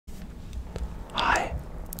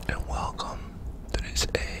It's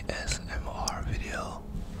a ASMR video.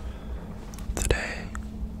 Today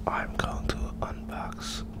I'm going to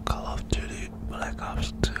unbox Call of Duty Black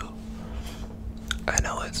Ops 2. I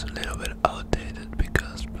know it's a little bit outdated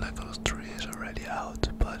because Black Ops 3 is already out,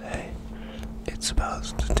 but hey, it's about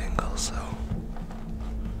to tingle, so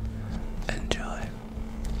enjoy.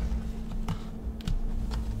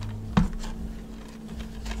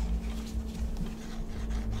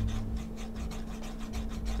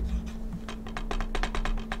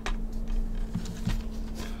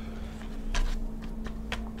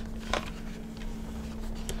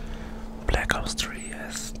 Black Ops 3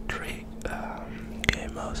 has three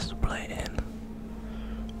game modes to play in,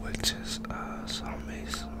 which is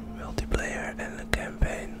zombies, multiplayer, and a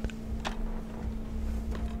campaign.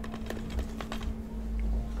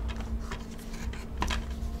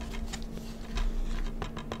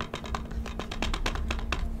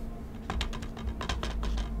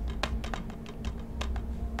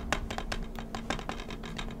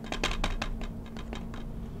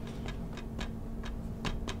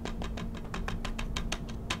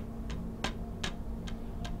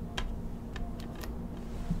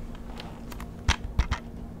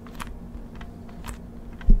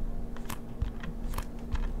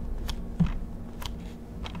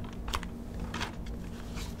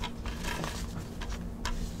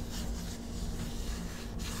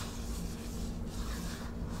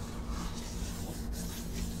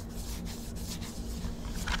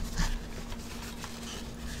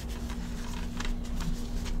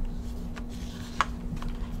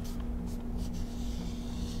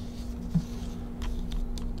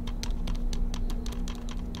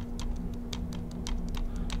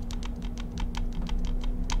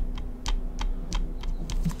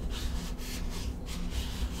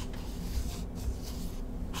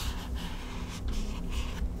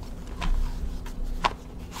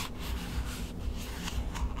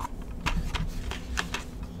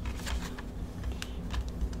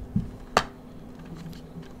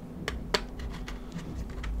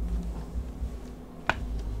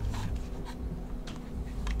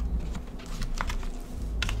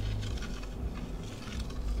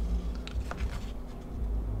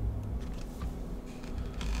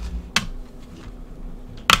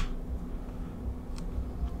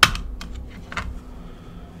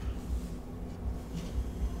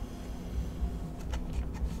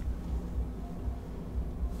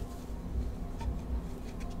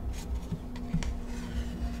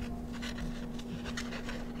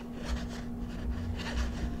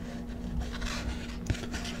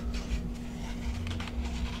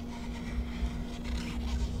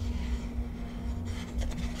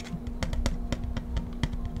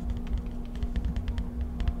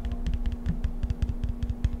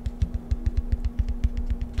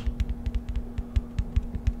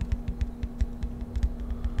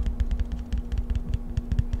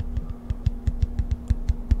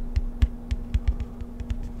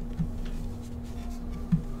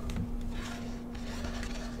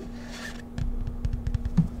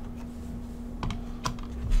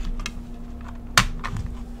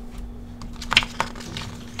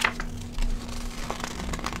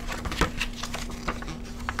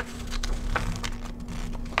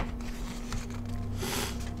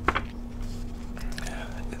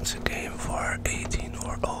 It's a game for 18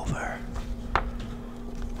 or over,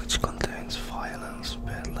 which contains violence,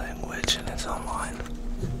 bad language, and it's online.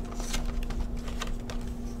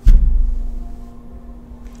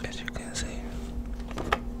 As you can see.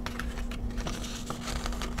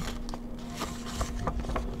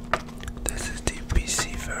 This is the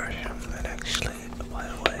PC version, and actually, by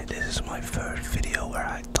the way, this is my first video where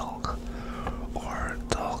I talk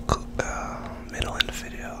middle in the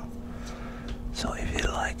video. So if you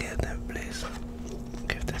like it, then please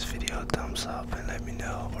give this video a thumbs up and let me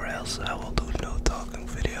know, or else I will do no talking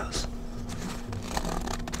videos.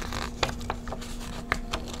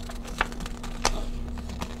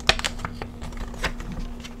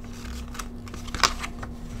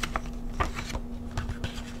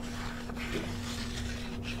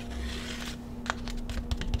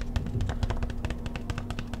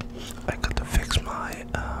 I got to fix my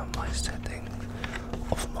setting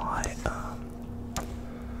of my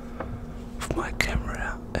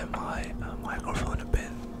camera and my microphone a bit,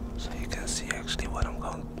 so you can see actually what I'm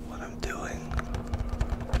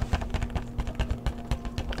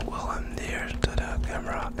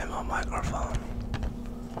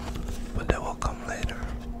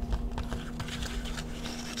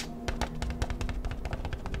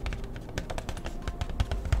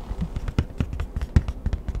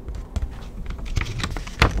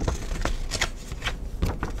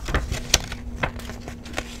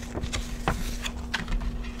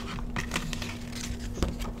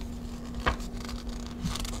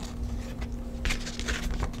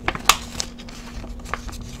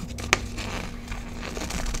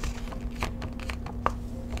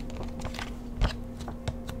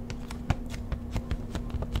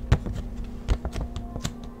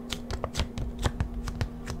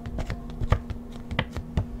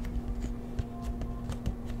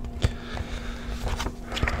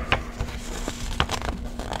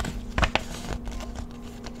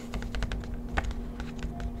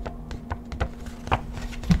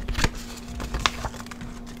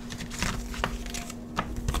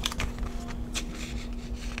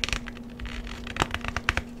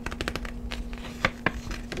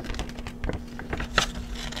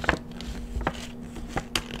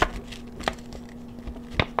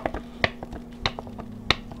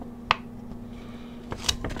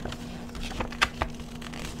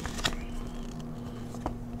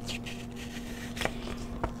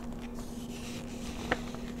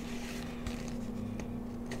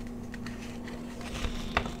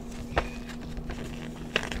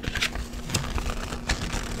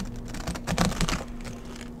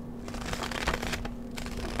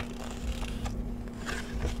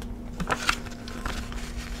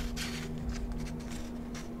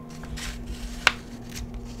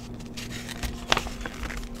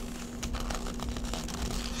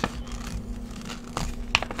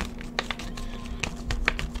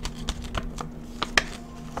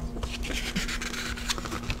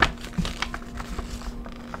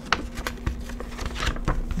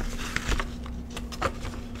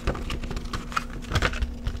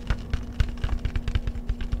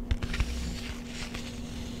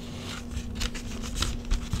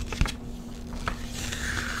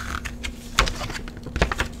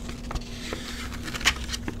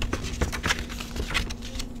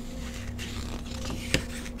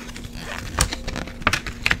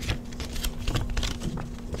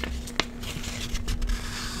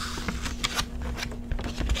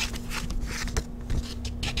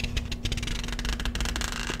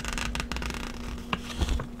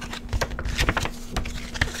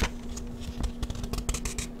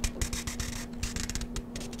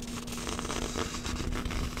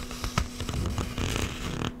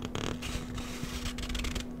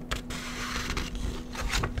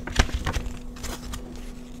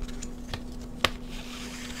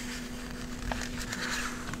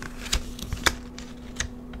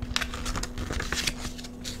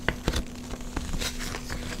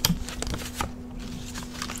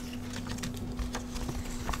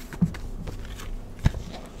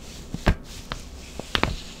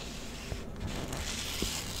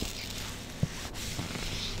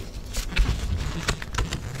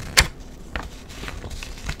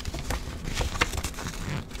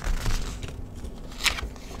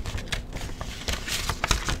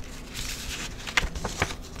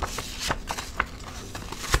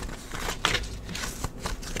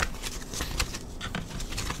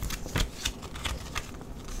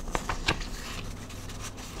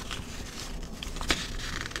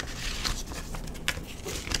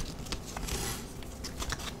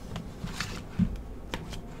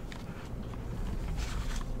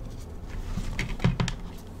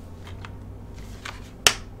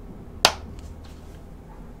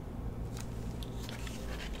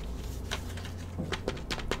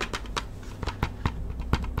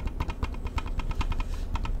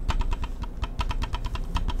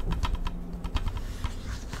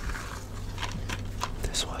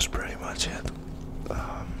much it.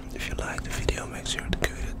 If you liked the video, make sure to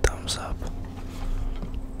give it a thumbs up.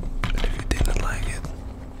 And if you didn't like it,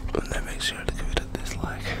 then make sure to give it a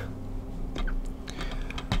dislike.